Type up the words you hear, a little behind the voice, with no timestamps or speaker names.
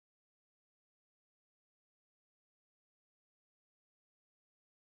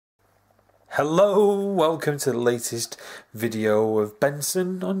Hello, welcome to the latest video of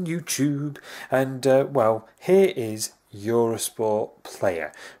Benson on YouTube, and well, here is Eurosport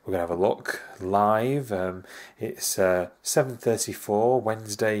Player. We're going to have a look live. It's 7:34,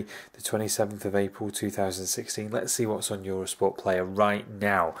 Wednesday the 27th of April 2016. Let's see what's on Eurosport Player right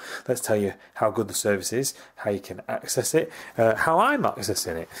now. Let's tell you how good the service is, how you can access it, how I'm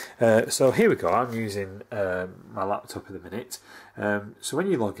accessing it. So here we go. I'm using my laptop at the minute. So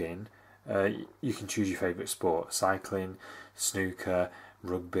when you log in, you can choose your favourite sport: cycling, snooker,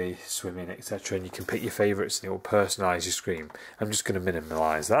 rugby, swimming, etc. And you can pick your favourites and it will personalise your screen. I'm just going to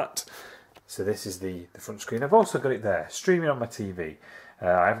minimise that. So this is the front screen. I've also got it there, streaming on my TV.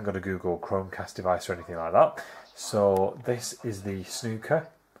 I haven't got a Google Chromecast device or anything like that. So this is the snooker.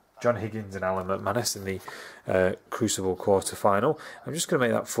 John Higgins and Alan McManus in the Crucible quarter-final. I'm just going to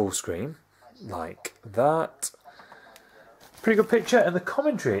make that full screen, like that. Pretty good picture, and the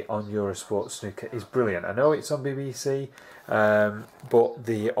commentary on Eurosport Snooker is brilliant. I know it's on BBC, but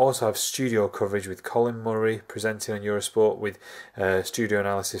they also have studio coverage with Colin Murray presenting on Eurosport, with studio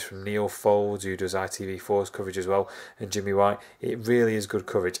analysis from Neil Folds, who does ITV4's coverage as well, and Jimmy White. It really is good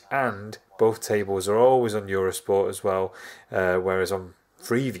coverage, and both tables are always on Eurosport as well, whereas on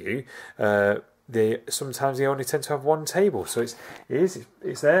Freeview, sometimes they only tend to have one table. So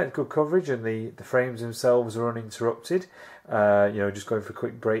it's there, good coverage, and the frames themselves are uninterrupted. Just going for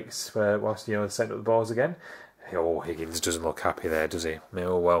quick breaks whilst they're setting up the balls again. Oh, Higgins doesn't look happy there, does he?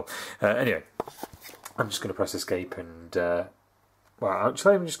 Oh well. Anyway, I'm just going to press escape and well,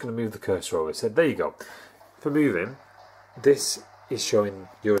 actually I'm just going to move the cursor over. So there you go. For moving, this is showing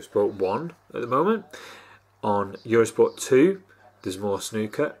Eurosport 1 at the moment. On Eurosport 2, there's more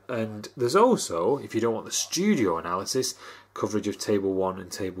snooker, and there's also, if you don't want the studio analysis, coverage of Table 1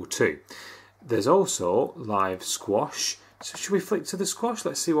 and Table 2. There's also live squash. So should we flick to the squash?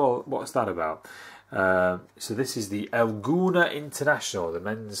 Let's see what's that about. So this is the El Guna International, the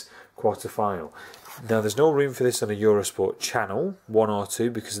men's quarter-final. Now there's no room for this on a Eurosport channel, 1 or 2,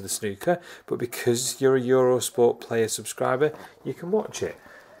 because of the snooker, but because you're a Eurosport Player subscriber, you can watch it.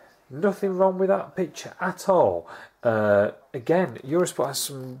 Nothing wrong with that picture at all. Again, Eurosport has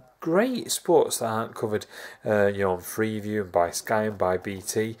some great sports that aren't covered, on Freeview and by Sky and by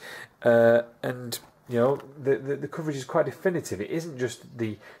BT, and the coverage is quite definitive. It isn't just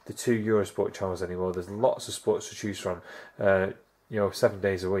the two Eurosport channels anymore. There's lots of sports to choose from, 7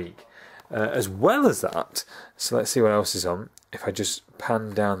 days a week. As well as that, so let's see what else is on. If I just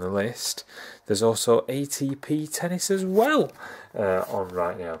pan down the list, there's also ATP tennis as well on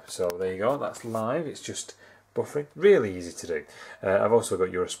right now. So there you go, that's live. It's just buffering, really easy to do. I've also got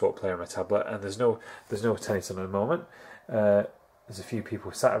Eurosport Player on my tablet, and there's no tennis on at the moment. There's a few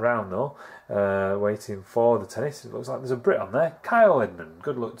people sat around though, waiting for the tennis. It looks like there's a Brit on there, Kyle Edmund.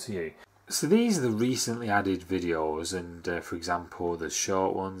 Good luck to you. So these are the recently added videos, and for example, there's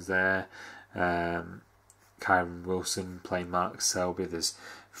short ones there. Kyron Wilson playing Mark Selby. There's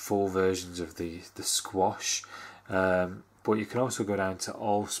full versions of the squash, but you can also go down to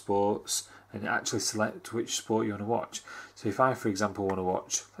all sports and actually select which sport you want to watch. So if I, for example, want to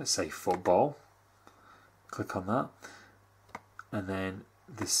watch, let's say, football, click on that, and then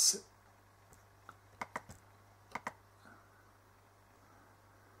this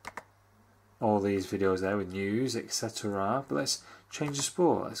all these videos there with news, etc. But let's change the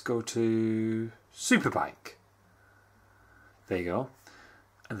sport. Let's go to Superbike. There you go.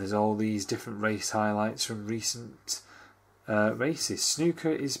 And there's all these different race highlights from recent races.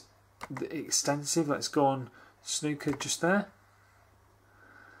 Snooker is extensive. Let's go on snooker just there.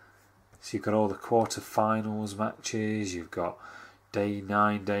 So you've got all the quarter-finals matches. You've got day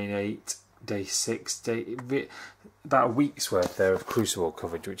 9, day 8, day 6, about a week's worth there of Crucible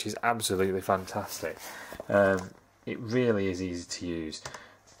coverage, which is absolutely fantastic. It really is easy to use.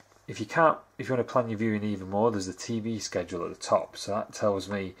 If you want to plan your viewing even more, there's the TV schedule at the top. So that tells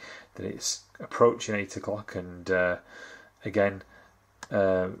me that it's approaching 8 o'clock, and again,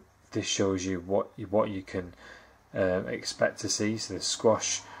 this shows you what you can expect to see. So there's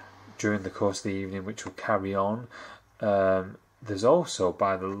squash during the course of the evening, which will carry on. There's also,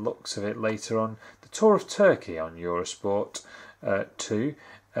 by the looks of it, later on, the Tour of Turkey on Eurosport 2,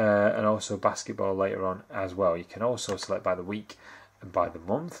 and also basketball later on as well. You can also select by the week and by the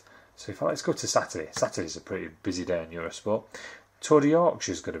month. So let's go to Saturday. Saturday's a pretty busy day on Eurosport. Tour de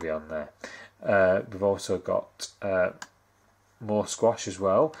Yorkshire's going to be on there. We've also got more squash as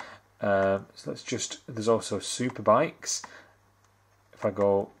well. So there's also Superbikes. If I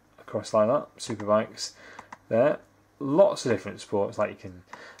go across like that, Superbikes there. Lots of different sports, like you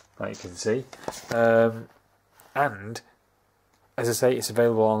can see, and as I say, it's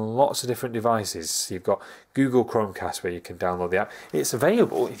available on lots of different devices. You've got Google Chromecast where you can download the app. It's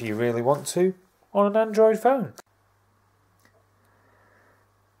available, if you really want to, on an Android phone.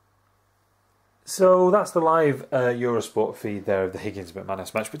 So that's the live Eurosport feed there of the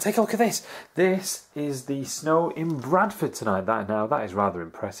Higgins-McManus match. But take a look at this. This is the snow in Bradford tonight. That is rather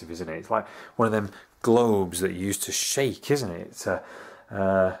impressive, isn't it? It's like one of them globes that you used to shake, isn't it? It's,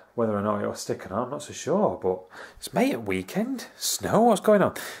 whether or not it'll stick or not, I'm not so sure. But it's May at weekend. Snow? What's going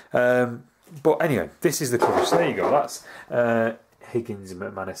on? But anyway, this is the coverage. So there you go. That's Higgins and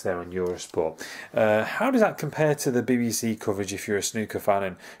McManus there on Eurosport. How does that compare to the BBC coverage if you're a snooker fan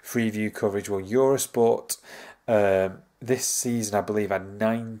and Freeview coverage? Well, Eurosport this season, I believe, had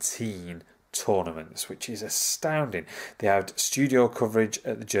 19 tournaments, which is astounding. They had studio coverage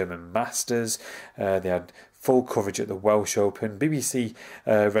at the German Masters. They had full coverage at the Welsh Open. BBC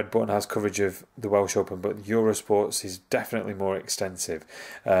Red Button has coverage of the Welsh Open, but Eurosport's is definitely more extensive.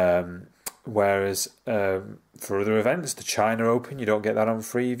 Whereas for other events, the China Open, you don't get that on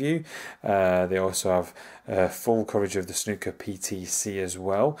Freeview. They also have full coverage of the Snooker PTC as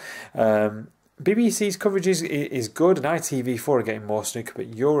well. BBC's coverage is good, and ITV4 are getting more snooker,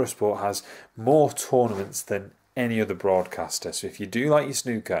 but Eurosport has more tournaments than any other broadcaster. So if you do like your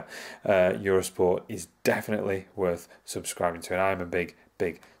snooker, Eurosport is definitely worth subscribing to, and I'm a big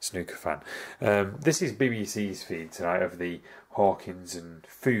snooker fan. This is BBC's feed tonight of the Hawkins and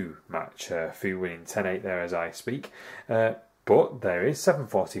Fu match. Fu winning 10-8 there as I speak. But there is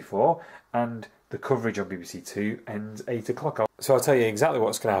 7:44, and the coverage on BBC Two ends 8 o'clock. So I'll tell you exactly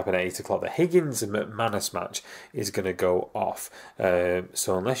what's going to happen at 8 o'clock. The Higgins and McManus match is going to go off.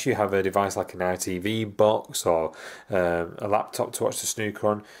 So unless you have a device like an RTV box or a laptop to watch the snooker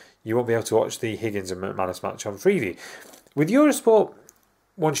on, you won't be able to watch the Higgins and McManus match on Freeview. With Eurosport,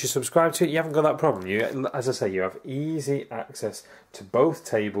 once you subscribe to it, you haven't got that problem. You, as I say, you have easy access to both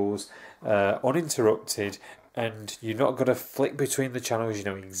tables, uninterrupted, and you're not going to flick between the channels. You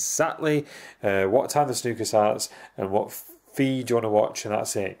know exactly what time the snooker starts and what feed you want to watch, and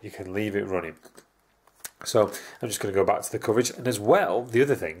that's it. You can leave it running. So I'm just going to go back to the coverage. And as well, the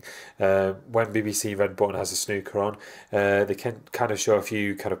other thing, when BBC Red Button has a snooker on, they can kind of show a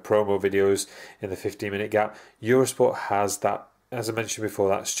few kind of promo videos in the 15-minute gap. Eurosport has that, as I mentioned before,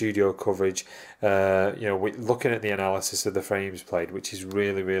 that studio coverage, you know, looking at the analysis of the frames played, which is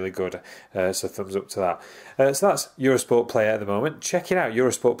really good. So thumbs up to that. So that's Eurosport Player at the moment. Check it out,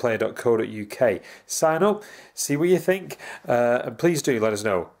 eurosportplayer.co.uk. Sign up, see what you think, and please do let us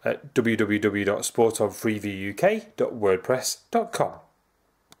know at www.sportonfreeviewuk.wordpress.com.